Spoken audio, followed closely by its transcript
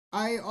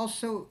I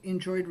also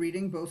enjoyed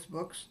reading both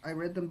books. I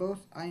read them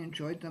both. I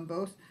enjoyed them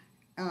both.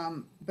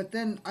 But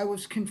then I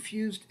was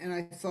confused, and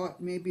I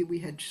thought maybe we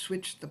had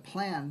switched the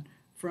plan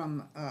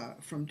from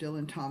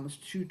Dylan Thomas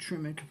to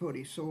Truman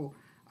Capote. So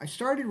I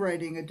started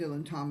writing a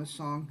Dylan Thomas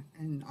song,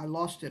 and I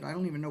lost it. I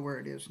don't even know where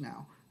it is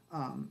now.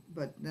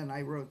 But then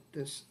I wrote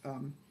this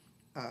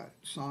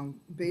song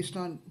based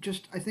on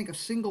just I think a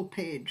single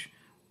page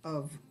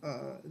of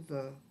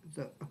the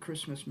A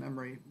Christmas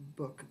Memory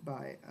book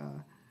by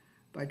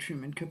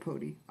Truman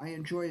Capote. I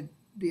enjoyed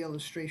the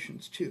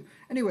illustrations too.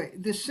 Anyway,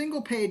 this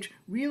single page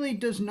really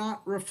does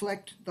not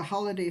reflect the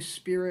holiday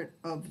spirit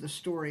of the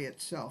story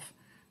itself.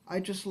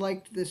 I just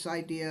liked this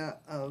idea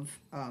of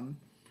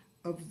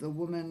the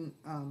woman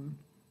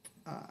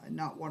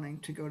not wanting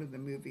to go to the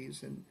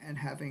movies and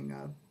having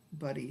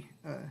Buddy,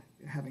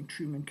 having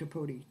Truman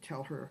Capote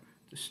tell her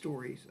the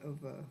stories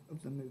of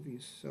the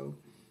movies.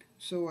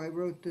 So I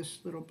wrote this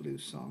little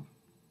blues song,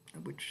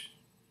 which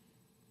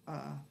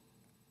uh,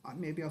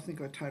 maybe I'll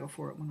think of a title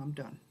for it when I'm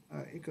done.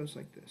 It goes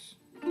like this.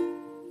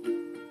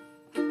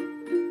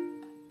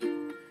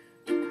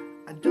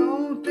 I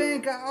don't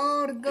think I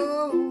ought to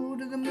go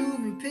to the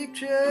movie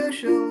picture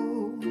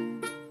show.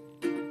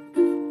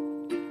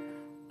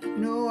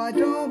 No, I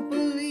don't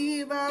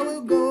believe I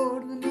will go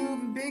to the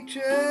movie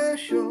picture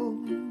show.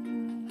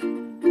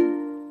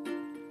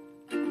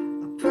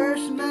 A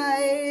person my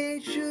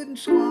age shouldn't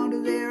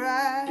squander their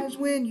eyes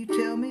when you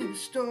tell me the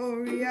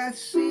story. I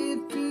see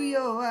it through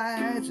your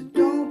eyes. I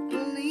don't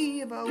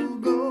believe I will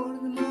go to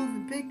the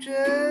movie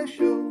picture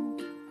show.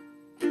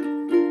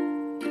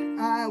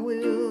 I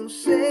will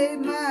save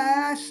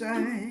my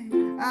eyesight.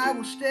 I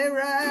will stay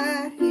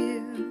right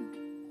here.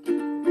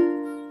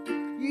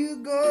 You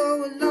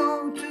go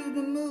along to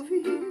the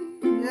movie,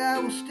 I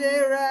will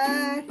stay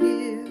right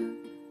here.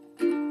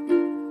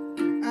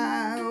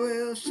 I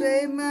will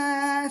save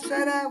my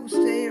eyesight, I will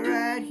stay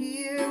right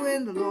here.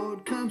 When the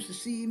Lord comes to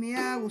see me,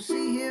 I will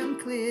see him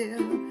clear.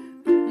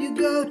 You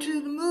go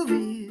to the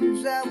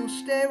movies, I will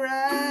stay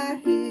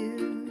right here.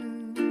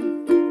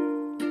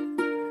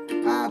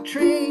 I'll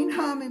train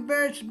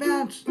hummingbirds to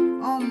bounce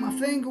on my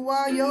finger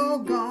while you're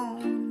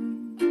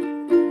gone.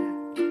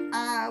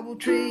 I will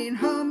train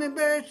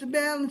hummingbirds to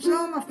balance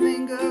on my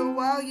finger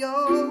while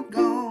you're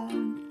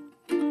gone.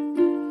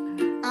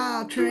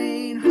 I'll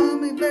train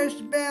hummingbirds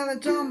to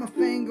balance on my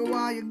finger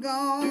while you're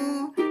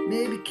gone.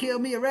 Maybe kill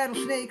me a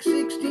rattlesnake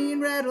 16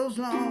 rattles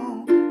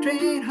long.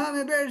 Train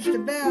hummingbirds to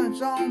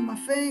balance on my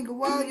finger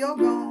while you're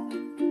gone.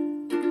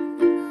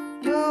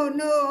 No,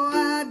 no,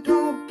 I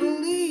don't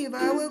believe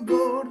I will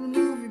go to the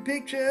movie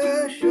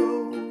picture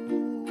show.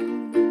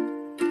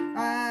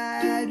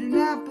 I do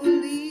not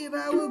believe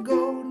I will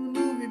go to the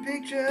movie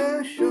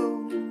picture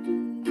show.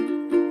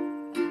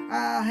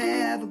 I'll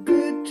have a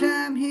good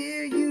time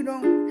here, you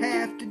don't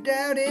have to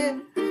doubt it.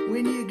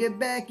 When you get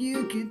back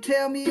you can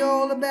tell me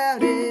all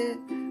about it.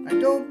 I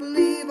don't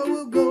believe I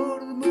will go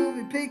to the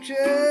movie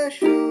picture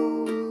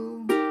show.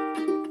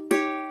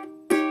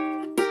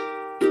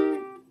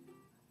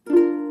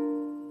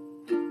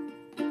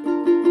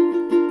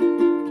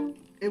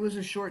 It was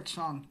a short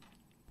song.